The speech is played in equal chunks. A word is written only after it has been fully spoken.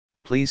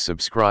Please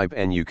subscribe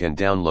and you can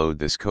download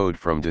this code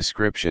from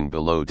description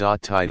below.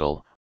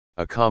 Title,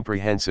 a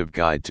comprehensive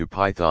guide to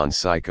Python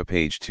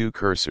psycopg2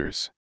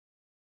 cursors.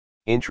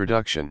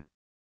 Introduction.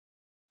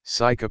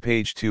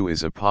 Psycopg2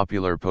 is a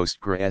popular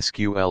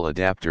PostgreSQL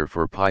adapter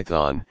for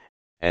Python,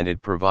 and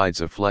it provides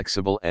a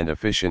flexible and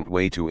efficient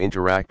way to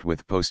interact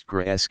with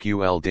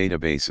PostgreSQL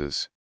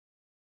databases.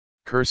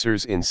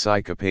 Cursors in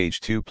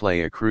psycopg2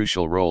 play a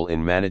crucial role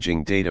in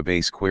managing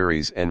database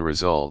queries and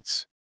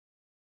results.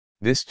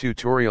 This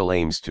tutorial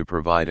aims to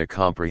provide a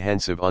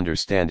comprehensive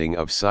understanding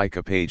of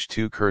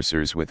psycopg2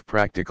 cursors with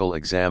practical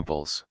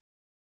examples.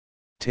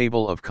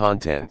 Table of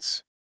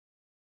contents.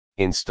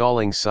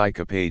 Installing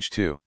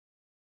psycopg2.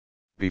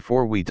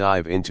 Before we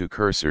dive into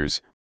cursors,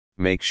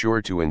 make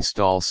sure to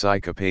install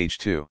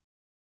psycopg2.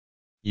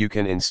 You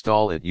can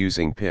install it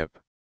using pip.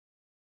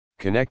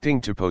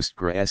 Connecting to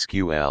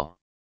PostgreSQL.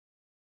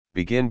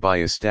 Begin by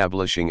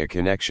establishing a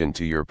connection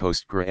to your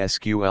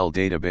PostgreSQL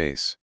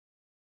database.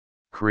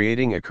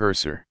 Creating a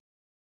cursor.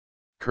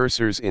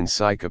 Cursors in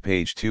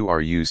psycopg2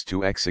 are used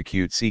to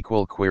execute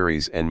SQL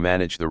queries and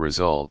manage the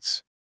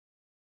results.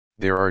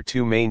 There are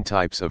two main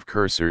types of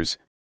cursors,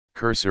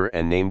 cursor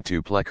and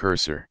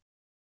namedtuplecursor.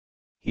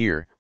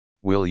 Here,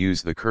 we'll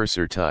use the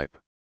cursor type.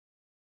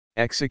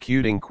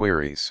 Executing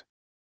queries.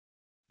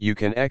 You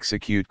can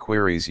execute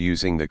queries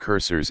using the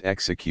cursor's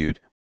execute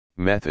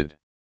method.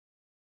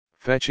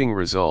 Fetching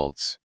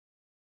results.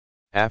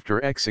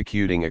 After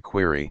executing a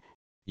query,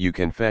 you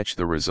can fetch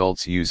the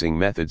results using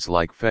methods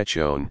like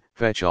fetchOne,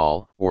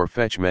 fetchAll, or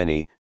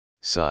fetchMany,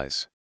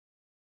 size.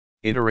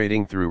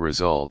 Iterating through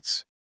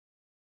results.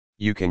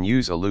 You can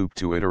use a loop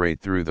to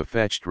iterate through the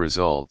fetched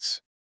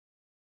results.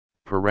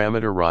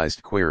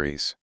 Parameterized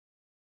queries.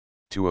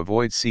 To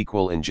avoid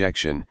SQL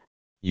injection,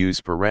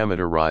 use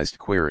parameterized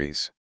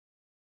queries.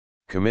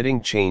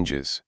 Committing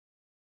changes.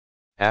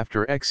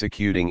 After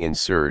executing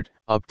insert,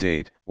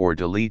 update, or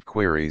delete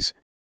queries,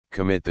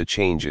 commit the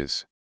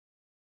changes.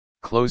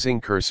 Closing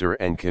cursor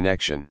and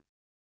connection.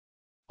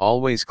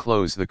 Always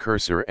close the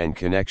cursor and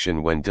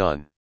connection when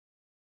done.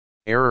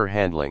 Error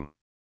handling.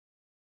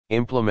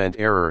 Implement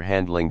error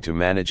handling to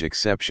manage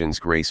exceptions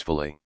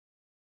gracefully.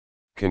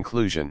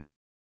 Conclusion.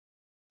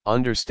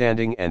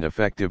 Understanding and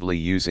effectively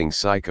using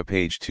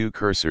psycopg2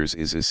 cursors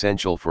is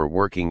essential for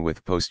working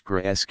with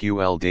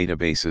PostgreSQL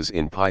databases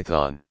in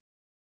Python.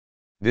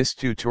 This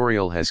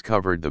tutorial has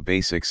covered the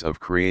basics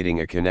of creating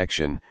a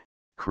connection,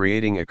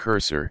 creating a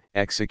cursor,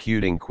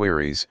 executing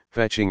queries,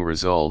 fetching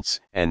results,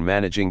 and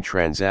managing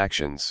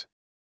transactions.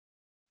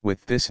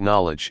 With this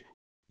knowledge,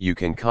 you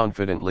can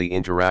confidently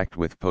interact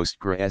with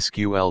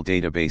PostgreSQL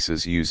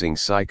databases using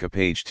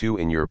psycopg2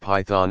 in your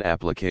Python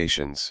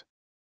applications.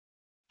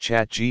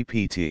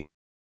 ChatGPT.